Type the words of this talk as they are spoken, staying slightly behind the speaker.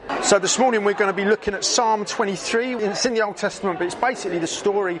So this morning we're going to be looking at Psalm 23. It's in the Old Testament, but it's basically the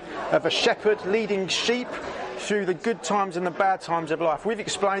story of a shepherd leading sheep through the good times and the bad times of life. We've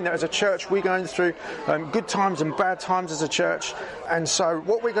explained that as a church we're going through good times and bad times as a church. And so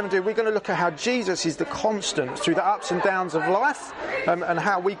what we're going to do, we're going to look at how Jesus is the constant through the ups and downs of life, and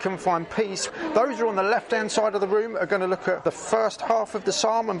how we can find peace. Those who are on the left-hand side of the room are going to look at the first half of the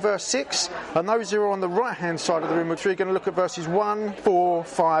psalm and verse 6. And those who are on the right-hand side of the room, we're going to look at verses 1, 4,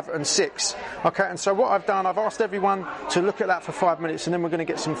 5 and 6. Okay, and so what I've done, I've asked everyone to look at that for 5 minutes, and then we're going to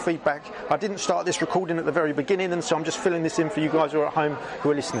get some feedback. I didn't start this recording at the very beginning, and so I'm just filling this in for you guys who are at home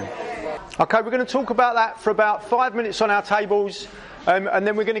who are listening. Okay, we're going to talk about that for about 5 minutes on our tables, and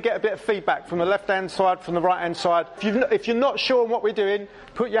then we're going to get a bit of feedback from the left-hand side, from the right-hand side. If you're not sure on what we're doing,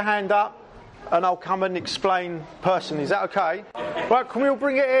 put your hand up, and I'll come and explain personally. Is that okay? Right, can we all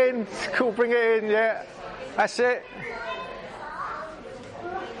bring it in? Cool, bring it in, yeah. That's it.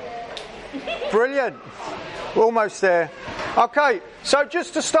 Brilliant. We're almost there. Okay, so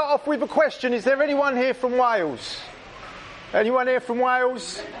just to start off with a question, is there anyone here from Wales? Anyone here from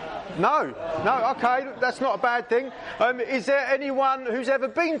Wales? No, okay, that's not a bad thing. Is there anyone who's ever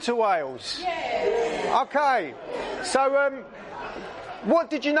been to Wales? Yes. Okay, so what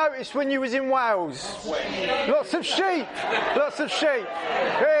did you notice when you was in Wales? Lots of sheep.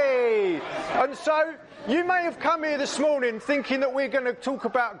 Hey, and so you may have come here this morning thinking that we're going to talk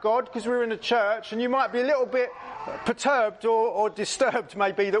about God because we're in a church, and you might be a little bit perturbed or disturbed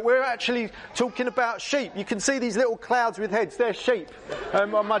maybe that we're actually talking about sheep. You can see these little clouds with heads, they're sheep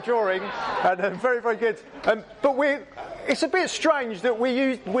on my drawing, and very, very good. But it's a bit strange that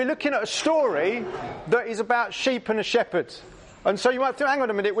we're looking at a story that is about sheep and a shepherd. And so you might think, hang on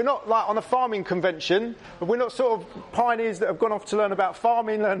a minute, we're not like on a farming convention. We're not sort of pioneers that have gone off to learn about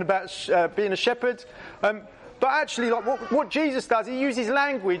farming, learn about being a shepherd. But actually, like what Jesus does, he uses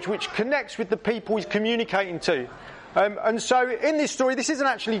language which connects with the people he's communicating to. And so in this story, this isn't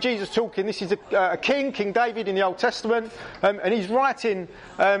actually Jesus talking. This is a king, King David in the Old Testament. And he's writing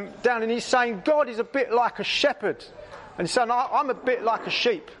down, and he's saying, God is a bit like a shepherd. And he's saying, I'm a bit like a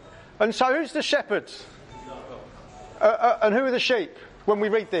sheep. And so who's the shepherd? And who are the sheep when we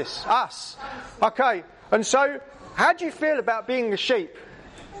read this? Us. Okay, and so how do you feel about being a sheep?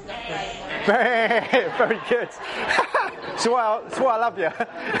 Very good. That's why I love you.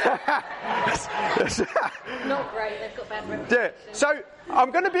 Not great, they've got bad reputation. Yeah. So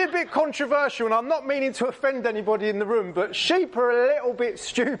I'm going to be a bit controversial, and I'm not meaning to offend anybody in the room, but sheep are a little bit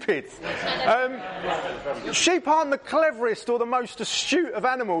stupid. Sheep aren't the cleverest or the most astute of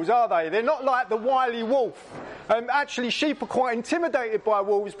animals, are they? They're not like the wily wolf. Actually, sheep are quite intimidated by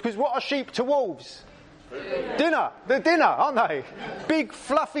wolves, because what are sheep to wolves? Dinner. They're dinner, aren't they? Big,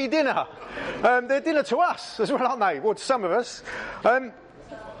 fluffy dinner. They're dinner to us as well, aren't they? Well, to some of us.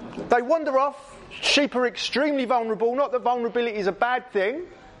 They wander off. Sheep are extremely vulnerable. Not that vulnerability is a bad thing,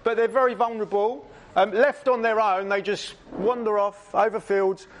 but they're very vulnerable. Left on their own, they just wander off over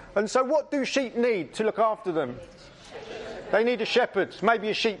fields. And so what do sheep need to look after them? They need a shepherd, maybe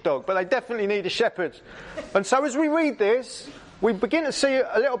a sheepdog, but they definitely need a shepherd. And so as we read this, we begin to see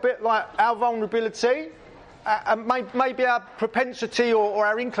a little bit like our vulnerability, and maybe our propensity or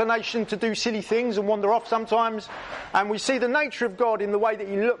our inclination to do silly things and wander off sometimes. And we see the nature of God in the way that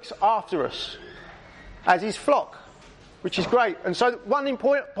he looks after us as his flock, which is great. And so one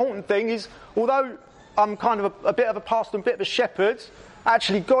important thing is, although I'm kind of a bit of a pastor and a bit of a shepherd,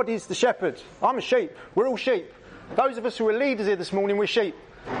 actually God is the shepherd. I'm a sheep. We're all sheep. Those of us who are leaders here this morning, we're sheep.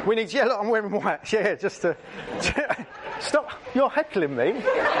 We need, look, I'm wearing white. Yeah, just to... Stop, you're heckling me.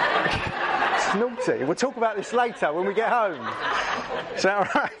 It's naughty. We'll talk about this later when we get home. Is that all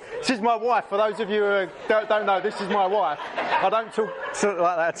right? This is my wife. For those of you who don't know, this is my wife. I don't talk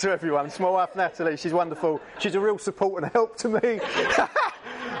like that to everyone. It's my wife, Natalie. She's wonderful. She's a real support and help to me.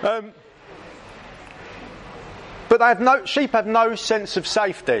 But sheep have no sense of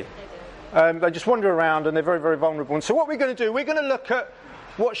safety. They just wander around, and they're very, very vulnerable. And so what we're going to do, we're going to look at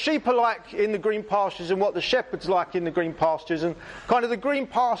what sheep are like in the green pastures and what the shepherd's like in the green pastures. And kind of the green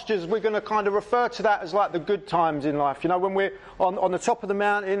pastures, we're going to kind of refer to that as like the good times in life. You know, when we're on the top of the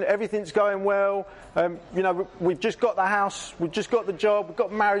mountain, everything's going well. You know, we've just got the house, we've just got the job, we've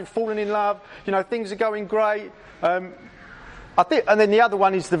got married, fallen in love. You know, things are going great. I think, and then the other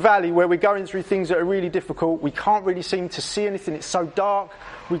one is the valley, where we're going through things that are really difficult. We can't really seem to see anything. It's so dark.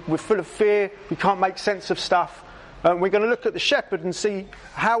 We're full of fear. We can't make sense of stuff. We're going to look at the shepherd and see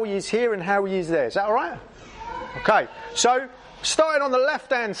how he is here and how he is there. Is that all right? Okay. So, starting on the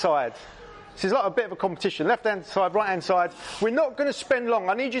left-hand side. This is like a bit of a competition. Left-hand side, right-hand side. We're not going to spend long.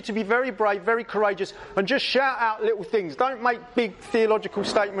 I need you to be very brave, very courageous, and just shout out little things. Don't make big theological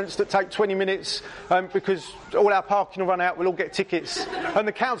statements that take 20 minutes because all our parking will run out, we'll all get tickets. And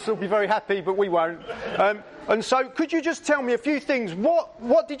the council will be very happy, but we won't. And so could you just tell me a few things?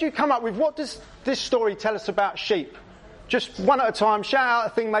 What did you come up with? What does this story tell us about sheep? Just one at a time. Shout out a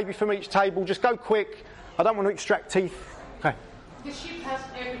thing maybe from each table. Just go quick. I don't want to extract teeth. Okay. The sheep has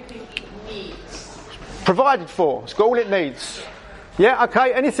everything it needs. Provided for. It's got all it needs. Yeah,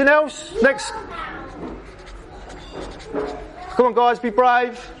 okay. Anything else? Next. Come on, guys. Be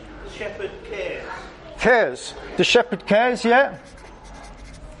brave. The shepherd cares. Cares. The shepherd cares, yeah.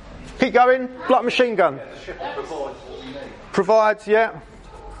 Keep going. Like a machine gun. The shepherd provides what we need. Provides, yeah.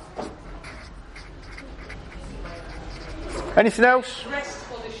 Anything else? Rest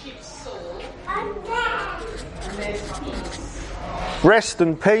for the sheep's soul. And there's peace. Rest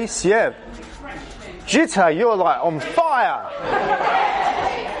and peace, yeah. Jitta, you're like on fire.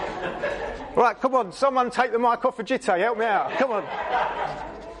 Right, come on. Someone take the mic off for Jitta. Help me out. Come on.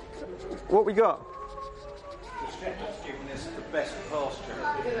 What we got? The shepherd's given us the best pasture.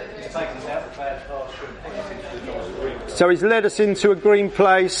 He's taken us out of the bad pasture and put us into the nice green. So he's led us into a green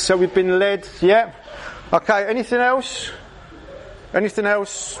place. So we've been led, yeah. Okay, anything else? Anything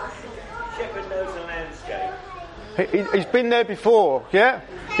else? The shepherd knows the landscape. He's been there before, yeah?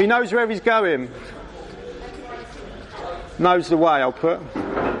 He knows where he's going. Knows the way, I'll put.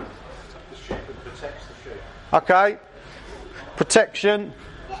 The shepherd protects the sheep. Okay. Protection.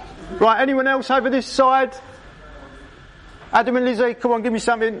 Right, anyone else over this side? Adam and Lizzie, come on, give me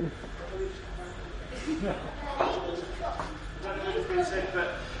something.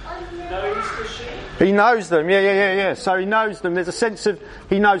 He knows them, yeah. So he knows them. There's a sense of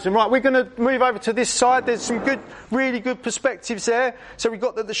he knows them. Right, we're going to move over to this side. There's some really good perspectives there. So we've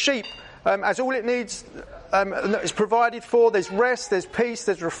got that the sheep has all it needs. It's provided for. There's rest, there's peace,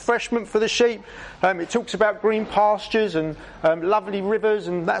 there's refreshment for the sheep. It talks about green pastures and lovely rivers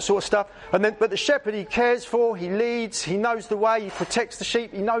and that sort of stuff. But the shepherd, he cares for, he leads, he knows the way, he protects the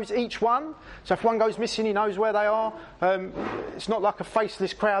sheep, he knows each one. So if one goes missing, he knows where they are. It's not like a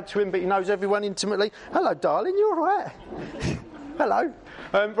faceless crowd to him, but he knows everyone intimately. Hello, darling, you all right? Hello.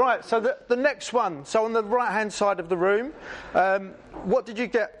 Right, so the next one. So on the right-hand side of the room, what did you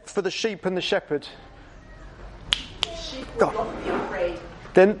get for the sheep and the shepherd? Sheep will not be afraid.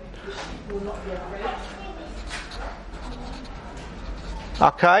 Then, The sheep will not be afraid.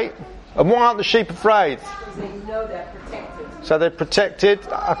 okay. And why aren't the sheep afraid? Because they know they're protected. So they're protected.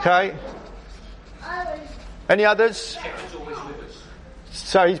 Okay. Any others? Shepherd's always with us.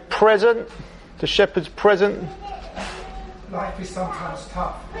 So he's present. The shepherd's present. Life is sometimes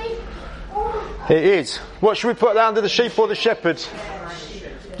tough. It is. What should we put down to the sheep or the shepherd?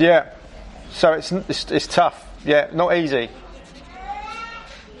 Yeah. So it's tough. Yeah, not easy.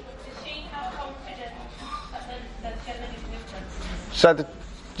 So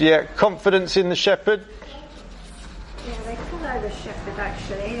confidence in the shepherd. Yeah, they follow the shepherd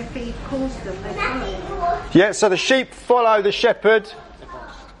actually. If he calls them, they follow him. Yeah, so the sheep follow the shepherd.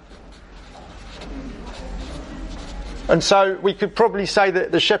 And so we could probably say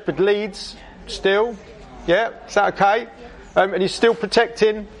that the shepherd leads still. Yeah, is that okay? And he's still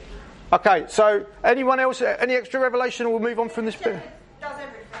protecting. Okay, so anyone else, any extra revelation, or we'll move on from this bit? Does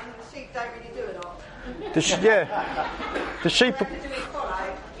everything. The sheep don't really do a lot. The sheep are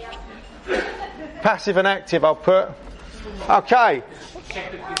Follow. passive and active, I'll put. Okay.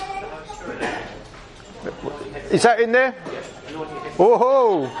 Is that in there?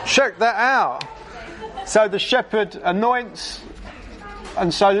 Oh, check that out. So the shepherd anoints,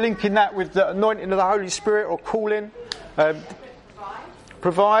 and so linking that with the anointing of the Holy Spirit or calling,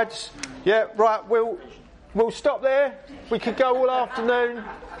 provides. Yeah, right. We'll stop there. We could go all afternoon.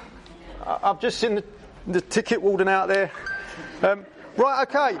 I've just seen the ticket warden out there. Right,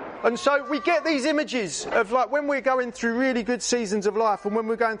 okay. And so we get these images of like when we're going through really good seasons of life and when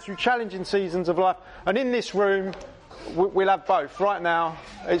we're going through challenging seasons of life. And in this room, we'll have both. Right now,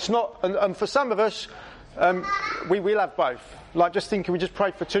 it's not. And for some of us, we will have both. Like just thinking, we just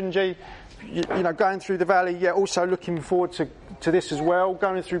prayed for Tunji. You know, going through the valley, yeah, also looking forward to this as well,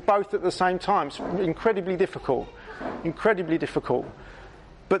 going through both at the same time. It's incredibly difficult.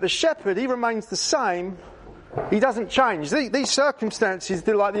 But the shepherd, he remains the same. He doesn't change. These circumstances,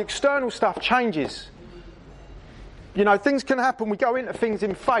 like the external stuff changes. You know, things can happen. We go into things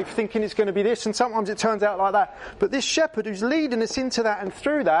in faith thinking it's going to be this, and sometimes it turns out like that. But this shepherd who's leading us into that and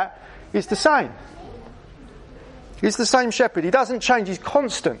through that is the same. He's the same shepherd. He doesn't change. He's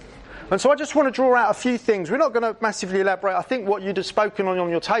constant. And so I just want to draw out a few things. We're not going to massively elaborate. I think what you'd have spoken on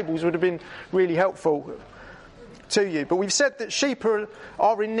your tables would have been really helpful to you. But we've said that sheep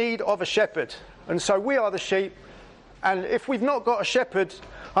are in need of a shepherd. And so we are the sheep. And if we've not got a shepherd,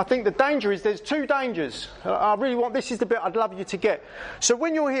 I think the danger is there's two dangers. This is the bit I'd love you to get. So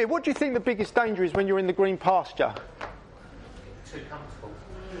when you're here, what do you think the biggest danger is when you're in the green pasture? Too comfortable.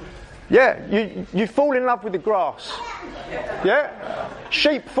 Yeah, you fall in love with the grass. Yeah?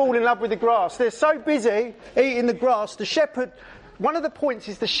 Sheep fall in love with the grass. They're so busy eating the grass. The shepherd, one of the points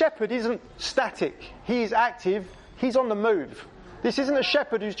is the shepherd isn't static. He is active. He's on the move. This isn't a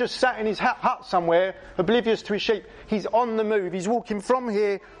shepherd who's just sat in his hut somewhere, oblivious to his sheep. He's on the move. He's walking from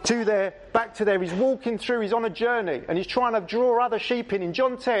here to there, back to there. He's walking through. He's on a journey. And he's trying to draw other sheep in. In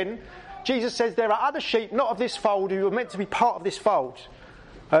John 10, Jesus says there are other sheep, not of this fold, who are meant to be part of this fold.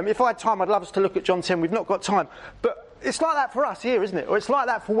 If I had time, I'd love us to look at John 10. We've not got time. But it's like that for us here, isn't it? Or it's like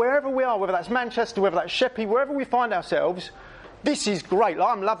that for wherever we are, whether that's Manchester, whether that's Sheppey, wherever we find ourselves. This is great. Like,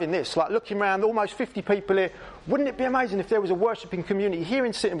 I'm loving this. Like, looking around, almost 50 people here. Wouldn't it be amazing if there was a worshipping community here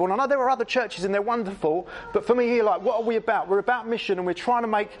in Sittingbourne? I know there are other churches and they're wonderful, but for me here, like, what are we about? We're about mission, and we're trying to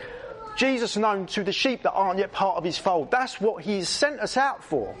make Jesus known to the sheep that aren't yet part of his fold. That's what he's sent us out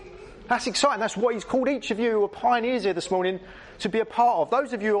for. That's exciting. That's what he's called each of you who are pioneers here this morning to be a part of.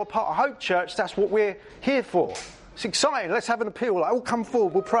 Those of you who are part of Hope Church, that's what we're here for. It's exciting. Let's have an appeal. Like, all come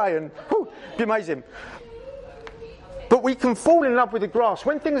forward, we'll pray, and it'll be amazing. But we can fall in love with the grass.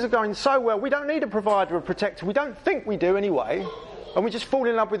 When things are going so well, we don't need a provider or a protector. We don't think we do anyway. And we just fall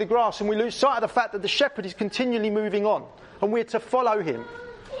in love with the grass, and we lose sight of the fact that the shepherd is continually moving on. And we're to follow him.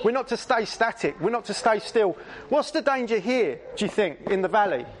 We're not to stay static. We're not to stay still. What's the danger here, do you think, in the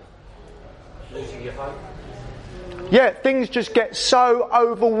valley? Losing your hope. Yeah, things just get so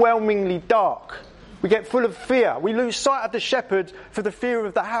overwhelmingly dark. We get full of fear. We lose sight of the shepherd for the fear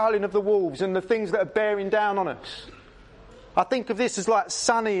of the howling of the wolves and the things that are bearing down on us. I think of this as like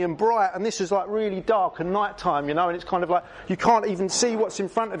sunny and bright, and this is like really dark and nighttime, you know, and it's kind of like you can't even see what's in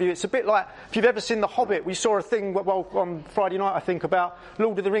front of you. It's a bit like, if you've ever seen The Hobbit, we saw a thing, well, on Friday night, I think, about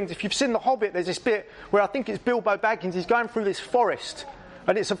Lord of the Rings. If you've seen The Hobbit, there's this bit where I think it's Bilbo Baggins, he's going through this forest,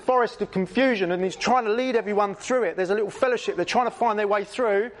 and it's a forest of confusion, and he's trying to lead everyone through it. There's a little fellowship, they're trying to find their way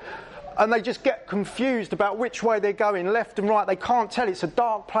through, and they just get confused about which way they're going, left and right. They can't tell. It's a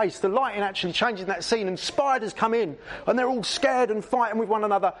dark place. The lighting actually changes in that scene, and spiders come in, and they're all scared and fighting with one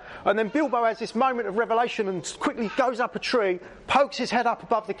another. And then Bilbo has this moment of revelation and quickly goes up a tree, pokes his head up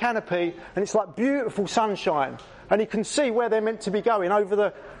above the canopy, and it's like beautiful sunshine. And he can see where they're meant to be going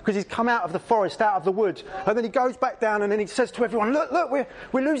because he's come out of the forest, out of the wood. And then he goes back down, and then he says to everyone, look,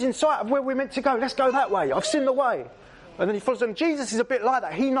 we're losing sight of where we're meant to go. Let's go that way. I've seen the way. And then he follows them. Jesus is a bit like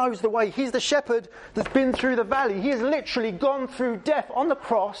that. He knows the way. He's the shepherd that's been through the valley. He has literally gone through death on the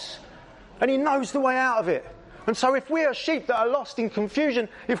cross, and he knows the way out of it. And so if we are sheep that are lost in confusion,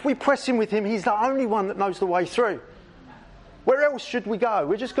 if we press in with him, he's the only one that knows the way through. Where else should we go?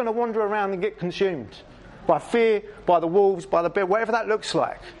 We're just going to wander around and get consumed by fear, by the wolves, by the bear, whatever that looks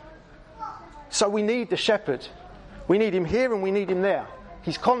like. So we need the shepherd. We need him here and we need him there.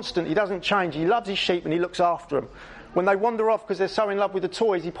 He's constant. He doesn't change. He loves his sheep and he looks after them. When they wander off because they're so in love with the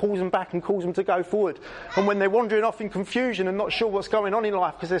toys, he pulls them back and calls them to go forward. And when they're wandering off in confusion and not sure what's going on in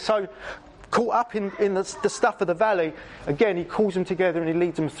life because they're so caught up in the stuff of the valley, again, he calls them together and he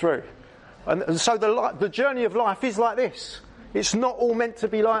leads them through. And so the journey of life is like this. It's not all meant to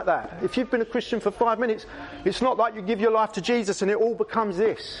be like that. If you've been a Christian for 5 minutes, it's not like you give your life to Jesus and it all becomes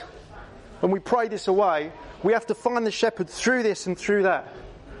this. And we pray this away. We have to find the shepherd through this and through that.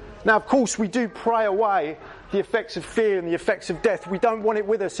 Now, of course, we do pray away the effects of fear and the effects of death. We don't want it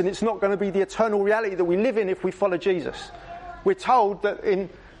with us, and it's not going to be the eternal reality that we live in if we follow Jesus. We're told that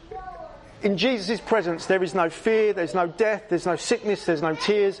in Jesus' presence there is no fear, there's no death, there's no sickness, there's no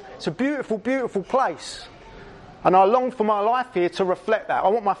tears. It's a beautiful, beautiful place. And I long for my life here to reflect that. I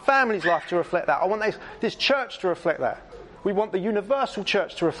want my family's life to reflect that. I want this church to reflect that. We want the universal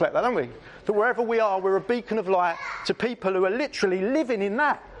church to reflect that, don't we? That wherever we are, we're a beacon of light to people who are literally living in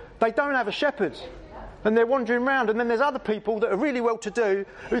that. They don't have a shepherd. And they're wandering around. And then there's other people that are really well-to-do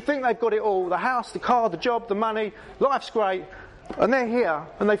who think they've got it all. The house, the car, the job, the money. Life's great. And they're here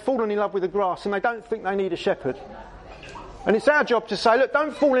and they've fallen in love with the grass and they don't think they need a shepherd. And it's our job to say, look,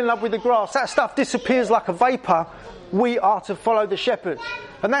 don't fall in love with the grass. That stuff disappears like a vapour. We are to follow the shepherd.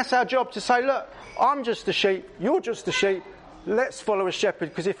 And that's our job to say, look, I'm just a sheep. You're just a sheep. Let's follow a shepherd,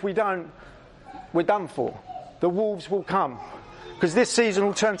 because if we don't, we're done for. The wolves will come. Because this season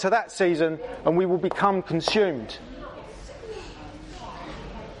will turn to that season and we will become consumed.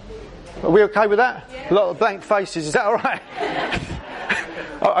 Are we okay with that? Yeah. A lot of blank faces. Is that all right?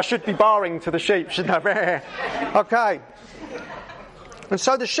 I should be barring to the sheep, shouldn't I? Okay. And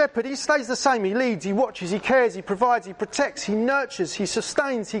so the shepherd, he stays the same. He leads, he watches, he cares, he provides, he protects, he nurtures, he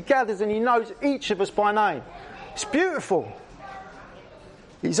sustains, he gathers, and he knows each of us by name. It's beautiful.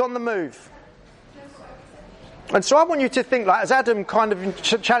 He's on the move. And so I want you to think, like, as Adam kind of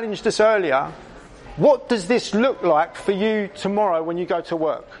challenged us earlier, what does this look like for you tomorrow when you go to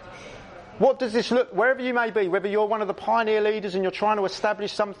work? What does this look, wherever you may be, whether you're one of the pioneer leaders and you're trying to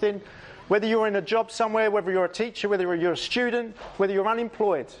establish something, whether you're in a job somewhere, whether you're a teacher, whether you're a student, whether you're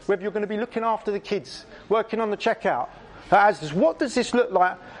unemployed, whether you're going to be looking after the kids, working on the checkout. What does this look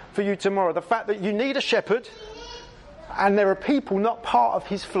like for you tomorrow? The fact that you need a shepherd and there are people not part of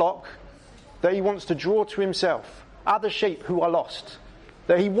his flock that he wants to draw to himself, other sheep who are lost,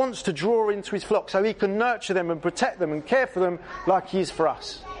 that he wants to draw into his flock so he can nurture them and protect them and care for them like he is for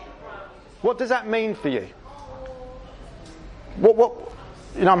us. What does that mean for you?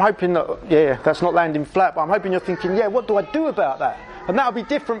 I'm hoping that, that's not landing flat, but I'm hoping you're thinking, what do I do about that? And that'll be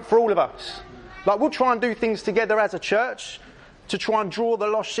different for all of us. Like, we'll try and do things together as a church to try and draw the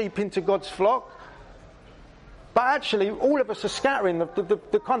lost sheep into God's flock. But actually, all of us are scattering.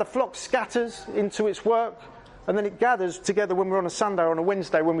 The kind of flock scatters into its work, and then it gathers together when we're on a Sunday or on a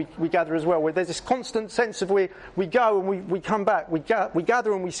Wednesday when we gather as well. Where there's this constant sense of we go and we come back. We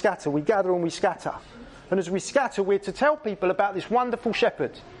gather and we scatter. We gather and we scatter. And as we scatter, we're to tell people about this wonderful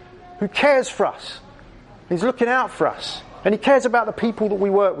shepherd who cares for us. He's looking out for us. And he cares about the people that we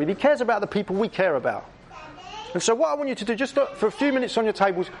work with. He cares about the people we care about. And so what I want you to do, just for a few minutes on your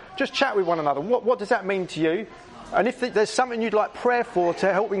tables, just chat with one another. What does that mean to you? And if there's something you'd like prayer for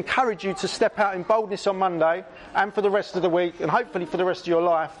to help encourage you to step out in boldness on Monday and for the rest of the week and hopefully for the rest of your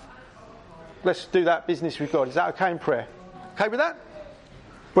life, let's do that business with God. Is that okay in prayer? Okay with that?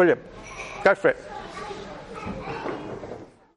 Brilliant. Go for it.